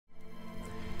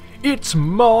It's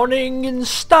morning in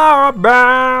Starbound!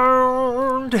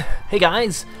 Hey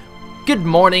guys, good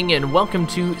morning and welcome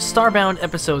to Starbound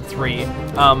episode 3.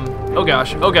 Oh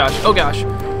gosh.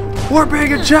 We're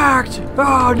being attacked!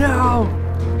 Oh no!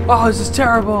 Oh, this is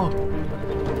terrible!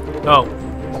 Oh,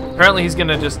 apparently he's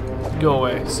gonna just go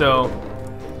away, so,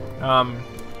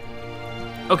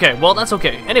 okay, well that's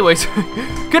okay. Anyways,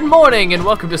 good morning and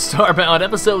welcome to Starbound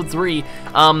episode 3.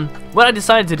 What I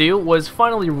decided to do was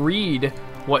finally read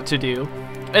what to do.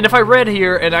 And if I read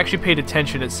here and actually paid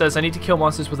attention, it says I need to kill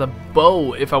monsters with a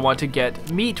bow if I want to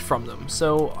get meat from them.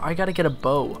 So I gotta get a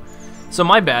bow. So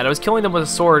my bad, I was killing them with a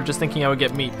sword just thinking I would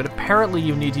get meat, but apparently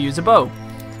you need to use a bow.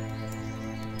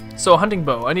 So a hunting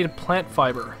bow, I need a plant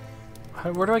fiber.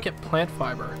 Where do I get plant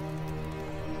fiber?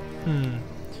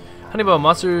 Hunting bow,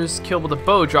 monsters killed with a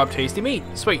bow drop tasty meat.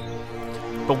 Sweet.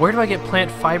 But where do I get plant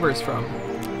fibers from?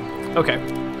 Okay.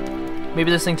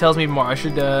 Maybe this thing tells me more. I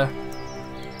should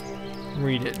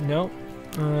read it. No.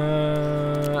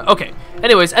 Okay.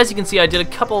 Anyways, as you can see, I did a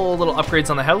couple little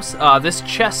upgrades on the house. This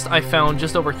chest I found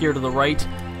just over here to the right.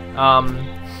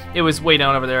 It was way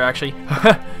down over there, actually.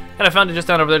 And I found it just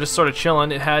down over there, just sort of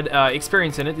chilling. It had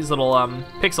experience in it, these little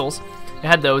pixels. It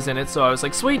had those in it, so I was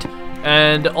like, sweet.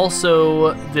 And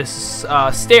also this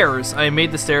stairs. I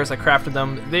made the stairs, I crafted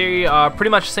them. They are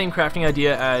pretty much the same crafting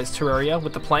idea as Terraria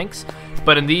with the planks.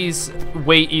 But in these,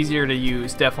 way easier to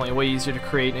use, definitely way easier to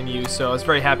create and use, so I was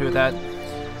very happy with that.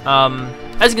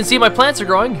 As you can see, my plants are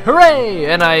growing, hooray!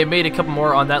 And I made a couple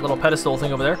more on that little pedestal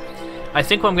thing over there. I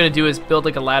think what I'm going to do is build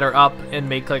like a ladder up and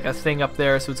make like a thing up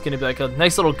there, so it's going to be like a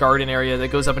nice little garden area that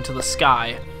goes up into the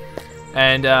sky.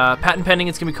 And patent pending,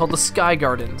 it's going to be called the Sky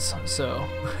Gardens, so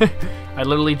I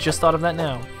literally just thought of that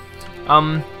now.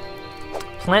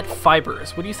 Plant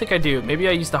fibers, what do you think I do? Maybe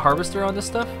I use the harvester on this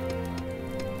stuff?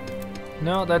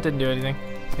 No, that didn't do anything.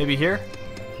 Maybe here?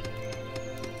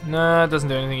 No, it doesn't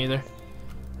do anything either.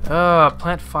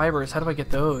 Plant fibers. How do I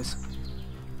get those?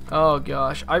 Oh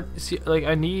gosh, I see. Like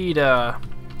I need to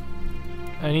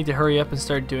hurry up and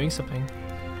start doing something.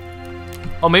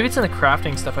 Oh, maybe it's in the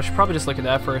crafting stuff. I should probably just look at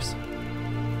that first.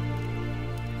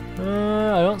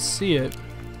 I don't see it.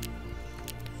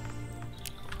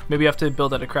 Maybe I have to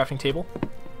build out a crafting table.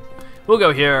 We'll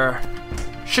go here.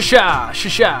 Shisha.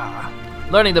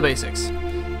 Learning the basics.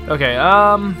 Okay,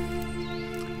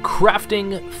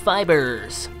 crafting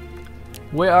fibers.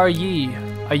 Where are ye?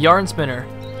 A yarn spinner.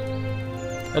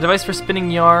 A device for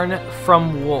spinning yarn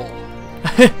from wool.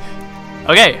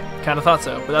 Okay, kind of thought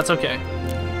so, but that's okay.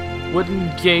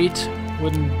 Wooden gate,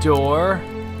 wooden door.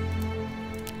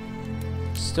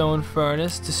 Stone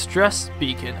furnace, distress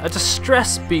beacon. A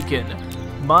distress beacon!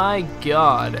 My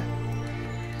god.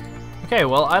 Okay,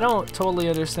 well, I don't totally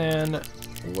understand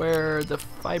where the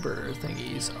fiber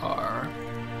thingies are.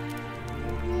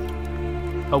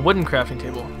 A wooden crafting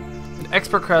table. An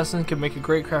expert craftsman could make a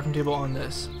great crafting table on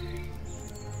this.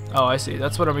 Oh, I see.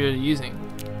 That's what I'm already using.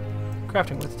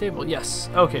 Crafting with table. Yes.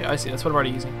 Okay, I see. That's what I'm already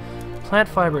using. Plant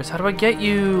fibers. How do I get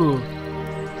you?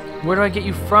 Where do I get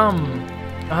you from?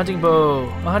 A hunting bow.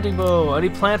 A hunting bow. I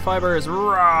need plant fibers.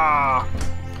 Rah!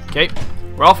 Okay.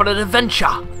 We're off on an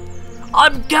adventure.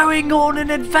 I'm going on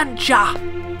an adventure.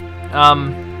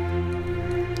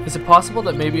 Is it possible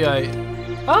that maybe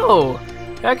oh,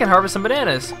 I can harvest some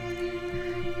bananas.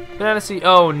 Banana seed.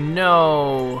 Oh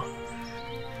no.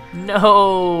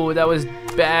 No, that was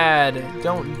bad.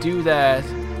 Don't do that.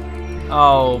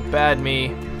 Oh, bad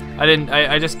me.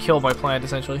 I just killed my plant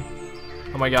essentially.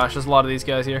 Oh my gosh, there's a lot of these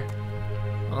guys here.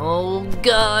 Oh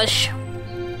gosh.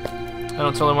 I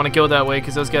don't totally want to go that way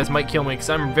because those guys might kill me because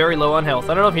I'm very low on health.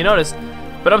 I don't know if you noticed,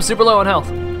 but I'm super low on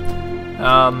health.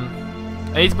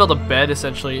 I need to build a bed,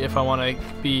 essentially, if I want to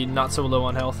be not so low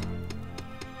on health.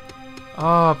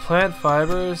 Oh, plant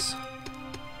fibers.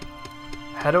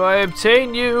 How do I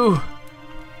obtain you?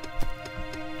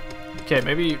 Okay,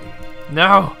 maybe...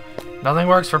 No! Nothing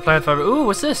works for plant fiber. Ooh,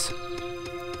 what's this?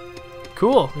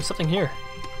 Cool, there's something here.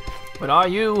 What are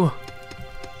you?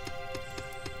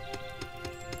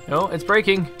 No, it's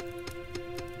breaking.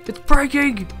 It's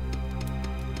breaking!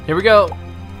 Here we go.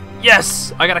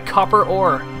 Yes! I got a copper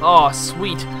ore. Oh,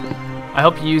 sweet. I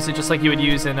hope you use it just like you would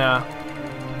use in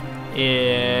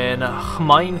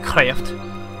Minecraft,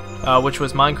 which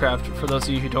was Minecraft for those of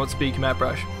you who don't speak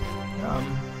MattBrush.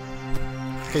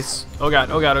 Okay. Oh god!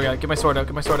 Get my sword out!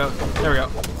 There we go.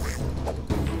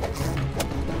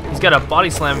 He's got a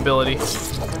body slam ability.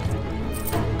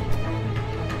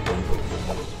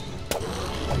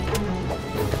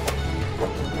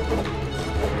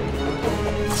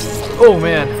 Oh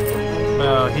man.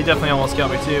 He definitely almost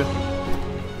got me too.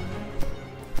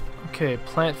 Okay,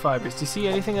 plant fibers. Do you see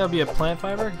anything that would be a plant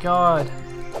fiber? God.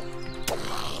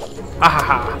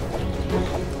 Ahaha.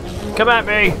 Come at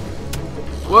me.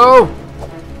 Whoa.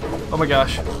 Oh my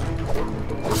gosh.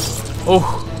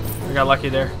 Oh, I got lucky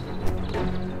there.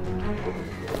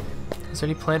 Is there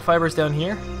any plant fibers down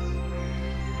here?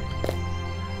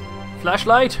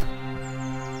 Flashlight?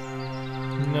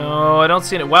 No, I don't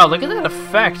see it. Wow, look at that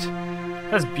effect.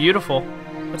 That's beautiful.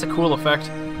 That's a cool effect.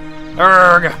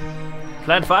 Urgh!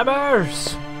 Plant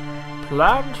fibers!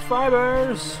 Plant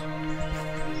fibers!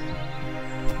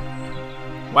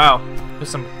 Wow, there's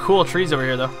some cool trees over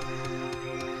here though.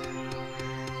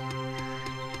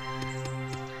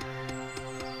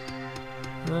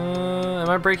 Am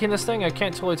I breaking this thing? I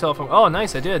can't totally tell if I'm... Oh,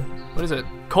 nice, I did. What is it?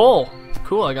 Coal!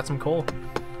 Cool, I got some coal.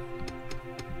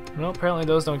 No, apparently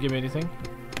those don't give me anything.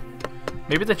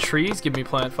 Maybe the trees give me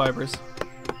plant fibers.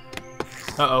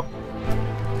 Uh-oh.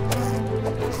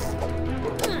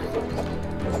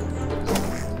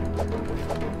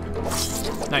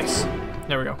 Nice.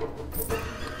 There we go.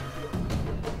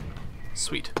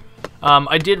 Sweet.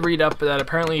 I did read up that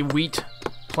apparently wheat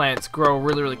plants grow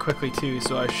really, really quickly too,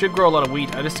 so I should grow a lot of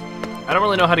wheat. I don't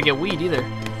really know how to get wheat either.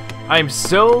 I am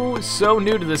so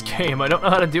new to this game. I don't know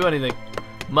how to do anything.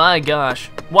 My gosh.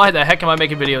 Why the heck am I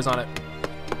making videos on it?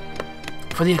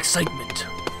 For the excitement.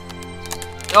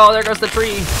 Oh, there goes the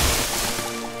tree.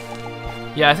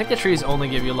 Yeah, I think the trees only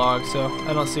give you logs, so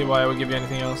I don't see why I would give you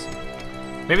anything else.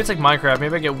 Maybe it's like Minecraft.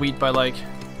 Maybe I get wheat by like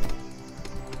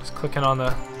just clicking on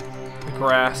the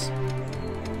grass.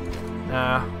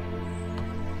 Nah.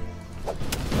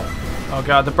 Oh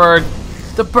god, the bird!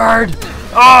 The bird!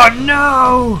 Oh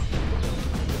no!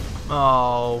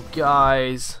 Oh,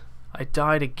 guys. I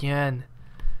died again.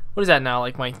 What is that now?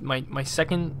 Like my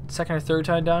second or third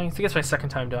time dying? I think it's my second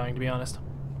time dying, to be honest.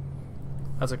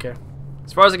 That's okay.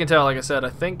 As far as I can tell, like I said, I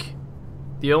think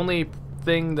the only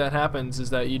thing that happens is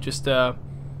that you just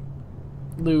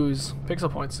lose pixel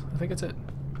points. I think that's it.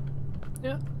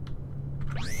 Yeah.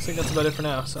 I think that's about it for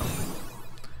now, so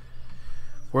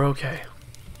we're okay.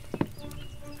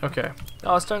 Okay.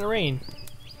 Oh, it's starting to rain.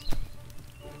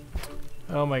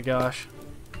 Oh my gosh.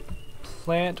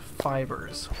 Plant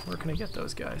fibers. Where can I get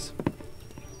those guys?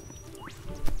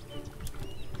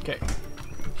 Okay.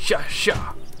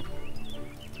 Sha.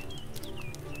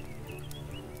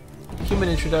 Human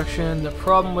introduction. The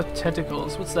problem with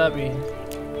tentacles. What's that mean?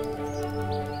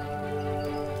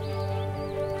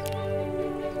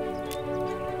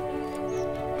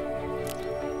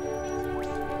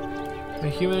 A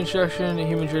human introduction, a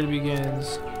human journey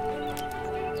begins.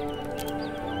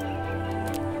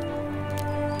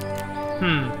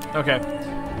 Okay.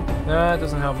 That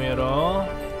doesn't help me at all.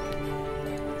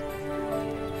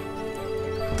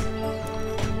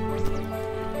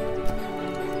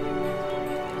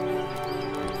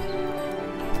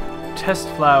 Test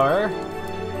flower.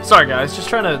 Sorry guys, just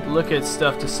trying to look at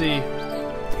stuff to see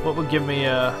what would give me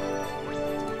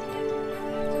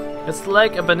It's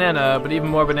like a banana, but even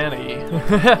more banana-y.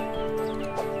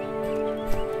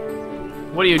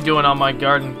 What are you doing on my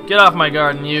garden? Get off my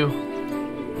garden, you.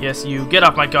 Yes, you. Get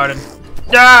off my garden.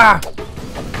 Ah!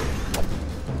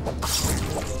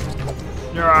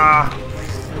 Ah!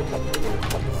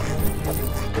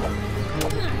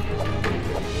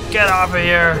 Get off of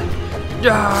here.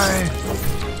 Die!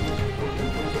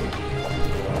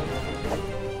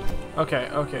 Okay.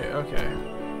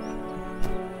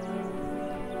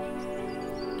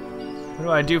 What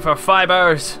do I do for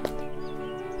fibers?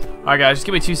 Alright guys, just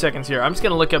give me 2 seconds here. I'm just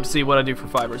gonna look up to see what I do for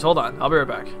fibers. Hold on, I'll be right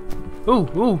back. Ooh,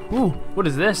 what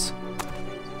is this?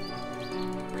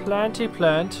 Planty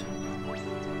plant.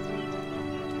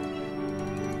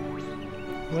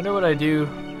 Wonder what I do.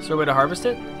 Is there a way to harvest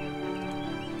it?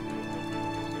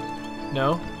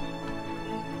 No?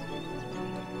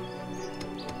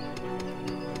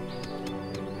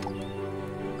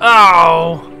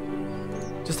 Oh!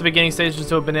 Just the beginning stages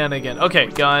to a banana again. Okay,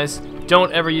 guys,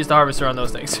 don't ever use the harvester on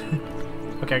those things.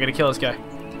 Okay, I gotta kill this guy.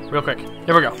 Real quick.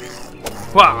 Here we go.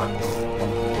 Wow.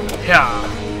 Yeah.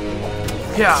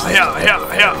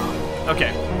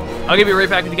 Okay. I'll give you right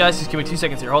back with you guys. Just give me 2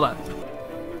 seconds here. Hold on.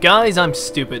 Guys, I'm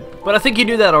stupid. But I think you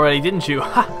knew that already, didn't you?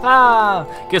 Ha ha!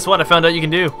 Guess what? I found out you can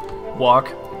do.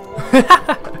 Walk.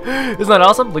 Isn't that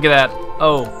awesome? Look at that.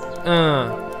 Oh.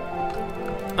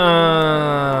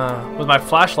 With my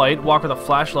flashlight. Walk with a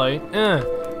flashlight.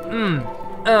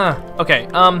 Okay.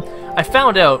 I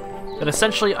found out that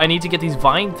essentially I need to get these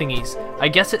vine thingies. I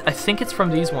think it's from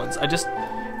these ones. I just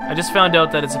found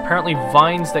out that it's apparently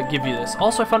vines that give you this.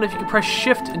 Also, I found out you can press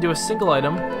shift and do a single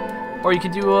item, or you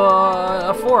can do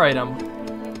a 4 item.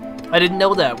 I didn't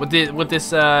know that with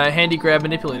this handy grab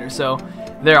manipulator. So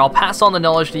there, I'll pass on the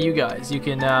knowledge to you guys. You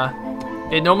can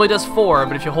It normally does 4,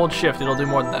 but if you hold shift, it'll do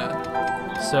more than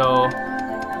that. So,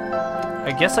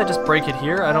 I guess I just break it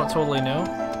here. I don't totally know.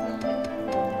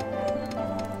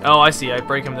 Oh, I see. I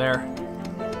break him there.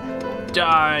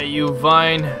 Die, you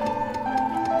vine.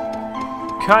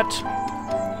 Cut.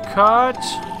 Cut.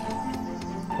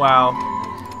 Wow.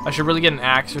 I should really get an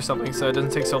axe or something so it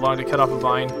doesn't take so long to cut off a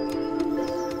vine.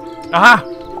 Aha!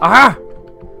 Aha!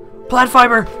 Plant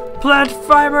fiber! Plant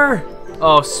fiber!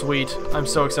 Oh, sweet. I'm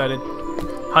so excited.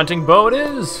 Hunting bow it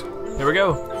is! Here we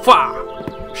go. Fa!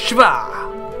 Shva!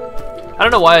 I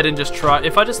don't know why I didn't just try.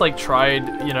 If I just like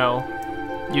tried, you know,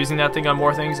 using that thing on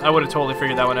more things, I would have totally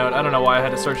figured that one out. I don't know why I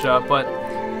had to search it up, but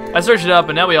I searched it up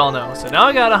and now we all know. So now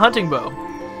I got a hunting bow.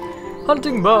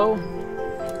 Hunting bow.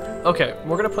 Okay,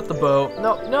 we're gonna put the bow.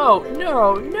 No, no,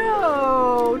 no,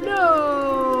 no, no.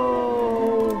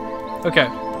 Okay.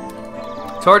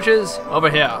 Torches over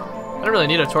here. I don't really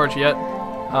need a torch yet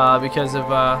because of,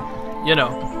 you know,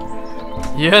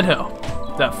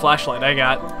 that flashlight I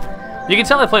got. You can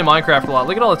tell I play Minecraft a lot.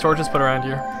 Look at all the torches put around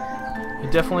here.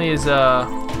 It definitely is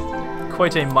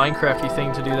quite a Minecrafty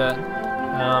thing to do that.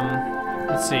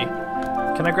 Let's see.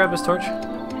 Can I grab this torch?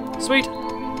 Sweet.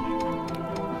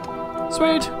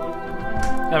 Sweet.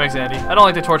 That makes it handy. I don't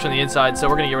like the torch on the inside, so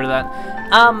we're gonna get rid of that.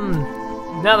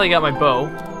 Now that I got my bow,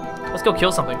 let's go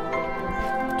kill something.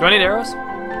 Do I need arrows?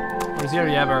 Or does he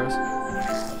already have arrows?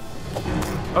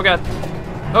 Oh god.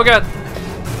 Oh god.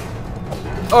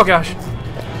 Oh gosh.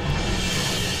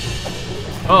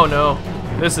 Oh no.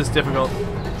 This is difficult.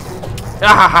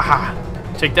 Ah ha ha ha.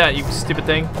 Take that, you stupid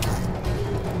thing.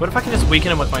 What if I can just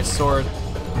weaken him with my sword?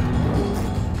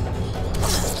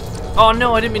 Oh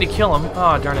no, I didn't mean to kill him.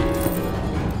 Oh darn it.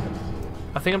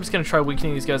 I think I'm just gonna try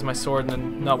weakening these guys with my sword and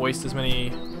then not waste as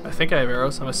many. I think I have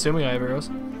arrows. I'm assuming I have arrows.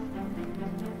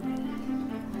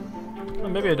 Well,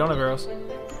 maybe I don't have arrows.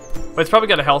 But it's probably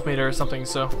got a health meter or something,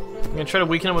 so I'm gonna try to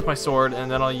weaken him with my sword and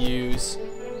then I'll use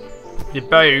the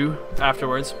bow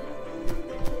afterwards.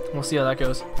 We'll see how that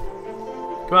goes.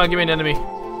 Come on, give me an enemy.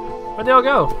 Where'd they all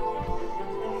go?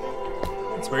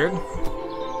 That's weird.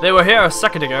 They were here a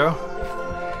second ago.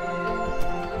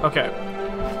 Okay.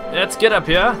 Let's get up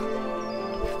here.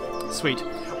 Sweet.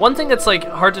 One thing that's like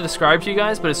hard to describe to you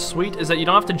guys, but is sweet, is that you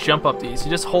don't have to jump up these.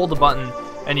 You just hold the button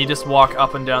and you just walk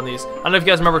up and down these. I don't know if you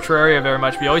guys remember Terraria very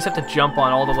much, but you always have to jump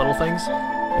on all the little things.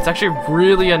 It's actually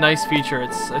really a nice feature.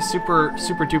 It's a super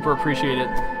duper appreciate it.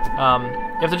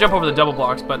 You have to jump over the double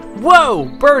blocks, but whoa,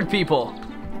 bird people!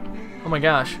 Oh my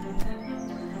gosh.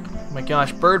 Oh my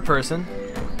gosh, bird person.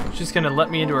 She's gonna let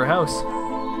me into her house.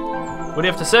 What do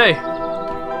you have to say?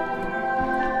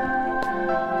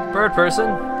 Bird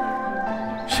person.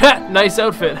 Nice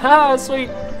outfit. Ha, sweet.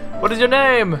 What is your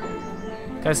name?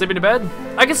 Can I sleep in bed?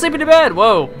 I can sleep in bed.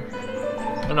 Whoa.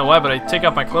 I don't know why, but I take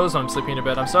off my clothes when I'm sleeping in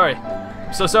bed. I'm sorry.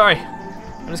 I'm so sorry.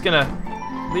 I'm just gonna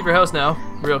leave your house now,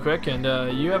 real quick, and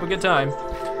you have a good time.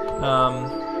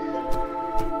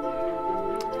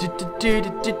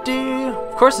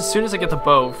 Of course, as soon as I get the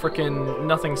bow, frickin'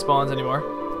 nothing spawns anymore.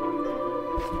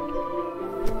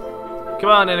 Come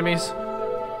on, enemies.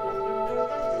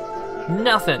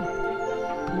 Nothing.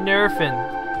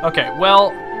 Nerfing. Okay,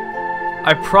 well,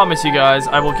 I promise you guys,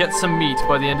 I will get some meat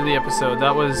by the end of the episode.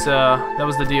 That was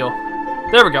the deal.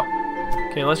 There we go.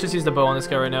 Okay, let's just use the bow on this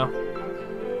guy right now.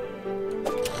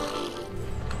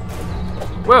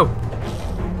 Whoa!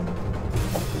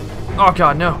 Oh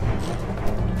god, no.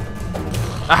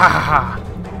 Ah!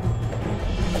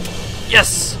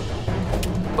 Yes!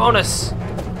 Bonus!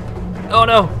 Oh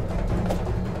no!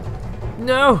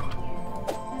 No!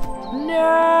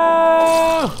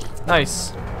 No!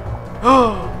 Nice.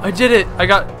 Oh, I did it! I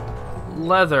got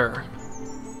leather.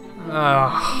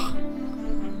 Ugh.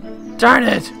 Darn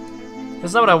it!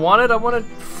 That's not what I wanted. I wanted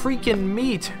freaking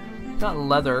meat, not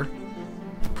leather.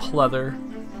 Pleather.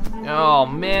 Oh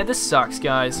man, this sucks,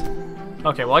 guys.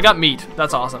 Okay, well I got meat.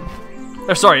 That's awesome.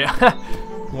 Or sorry.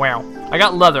 Wow. I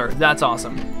got leather. That's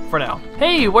awesome. For now.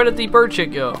 Hey, where did the bird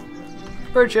chick go?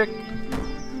 Bird chick.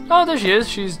 Oh, there she is.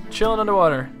 She's chilling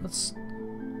underwater. Let's.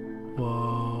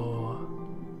 Whoa.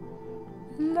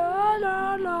 La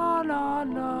la la la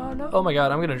la la. Oh my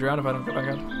god, I'm gonna drown if I don't go back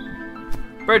up.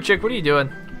 Bird chick, what are you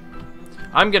doing?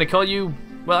 I'm gonna call you.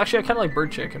 Well, actually, I kind of like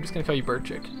bird chick. I'm just gonna call you bird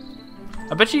chick.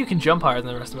 I bet you can jump higher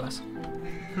than the rest of us.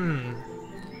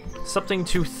 Something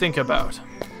to think about.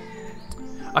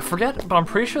 I forget, but I'm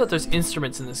pretty sure that there's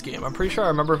instruments in this game. I'm pretty sure I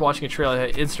remember watching a trailer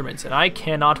that had instruments, and I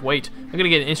cannot wait. I'm gonna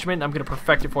get an instrument, and I'm gonna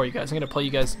perfect it for you guys. I'm gonna play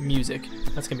you guys music.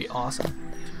 That's gonna be awesome.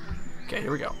 Okay,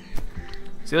 here we go.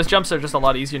 See, those jumps are just a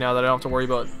lot easier now that I don't have to worry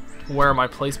about where my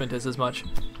placement is as much.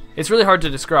 It's really hard to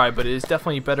describe, but it is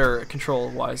definitely better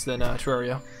control-wise than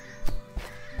Terraria.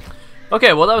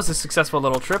 Okay, well that was a successful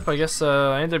little trip. I guess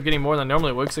I ended up getting more than I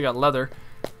normally would because I got leather.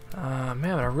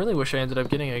 Man, I really wish I ended up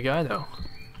getting a guy though.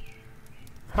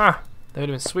 Huh, that would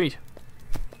have been sweet.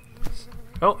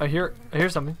 Oh, I hear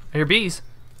something. I hear bees.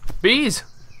 Bees!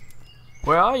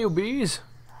 Where are you, bees?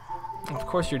 Of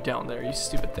course you're down there, you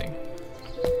stupid thing.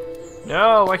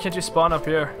 No, why can't you spawn up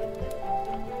here?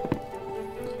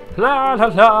 La la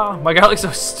la! My guy looks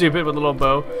so stupid with a little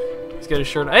bow. He's got his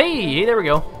shirt. Hey, there we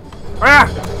go. Ah!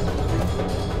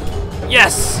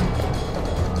 Yes!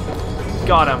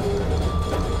 Got him.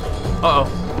 Uh-oh.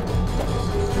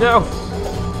 No!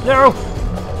 No!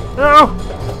 No!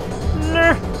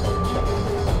 No!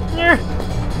 No!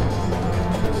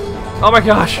 Oh my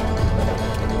gosh!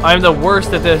 I'm the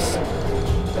worst at this.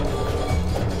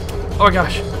 Oh my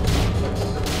gosh.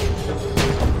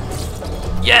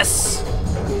 Yes!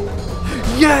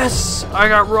 Yes! I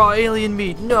got raw alien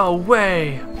meat. No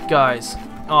way! Guys,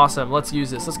 awesome. Let's use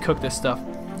this. Let's cook this stuff.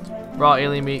 Raw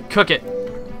alien meat. Cook it.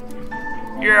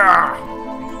 Yeah!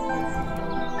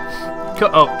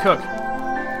 Cook.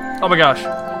 Oh my gosh.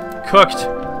 Cooked.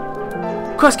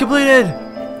 Quest completed!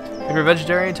 If you're a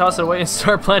vegetarian, toss it away and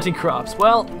start planting crops.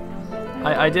 Well,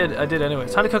 I did anyway.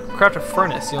 Time to craft a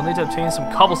furnace. You'll need to obtain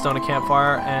some cobblestone, a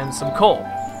campfire, and some coal.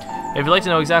 If you'd like to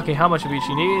know exactly how much of each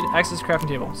you need, access crafting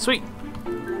table. Sweet!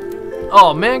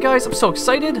 Oh man, guys, I'm so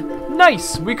excited!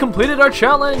 Nice! We completed our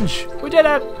challenge! We did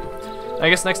it! I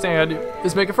guess next thing I gotta do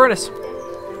is make a furnace.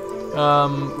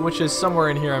 Which is somewhere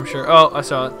in here, I'm sure. Oh, I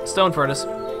saw it. Stone furnace.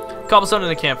 Cobblestone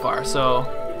and a campfire, so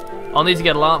I'll need to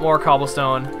get a lot more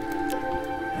cobblestone,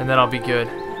 and then I'll be good.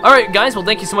 Alright guys, well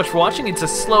thank you so much for watching. It's a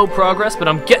slow progress, but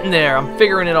I'm getting there. I'm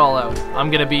figuring it all out.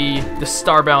 I'm gonna be the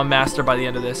Starbound master by the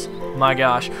end of this. My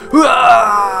gosh.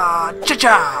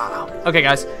 Cha-cha! Okay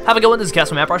guys, have a good one. This is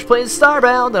Castaway MattBrush playing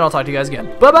Starbound, and I'll talk to you guys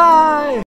again. Bye-bye!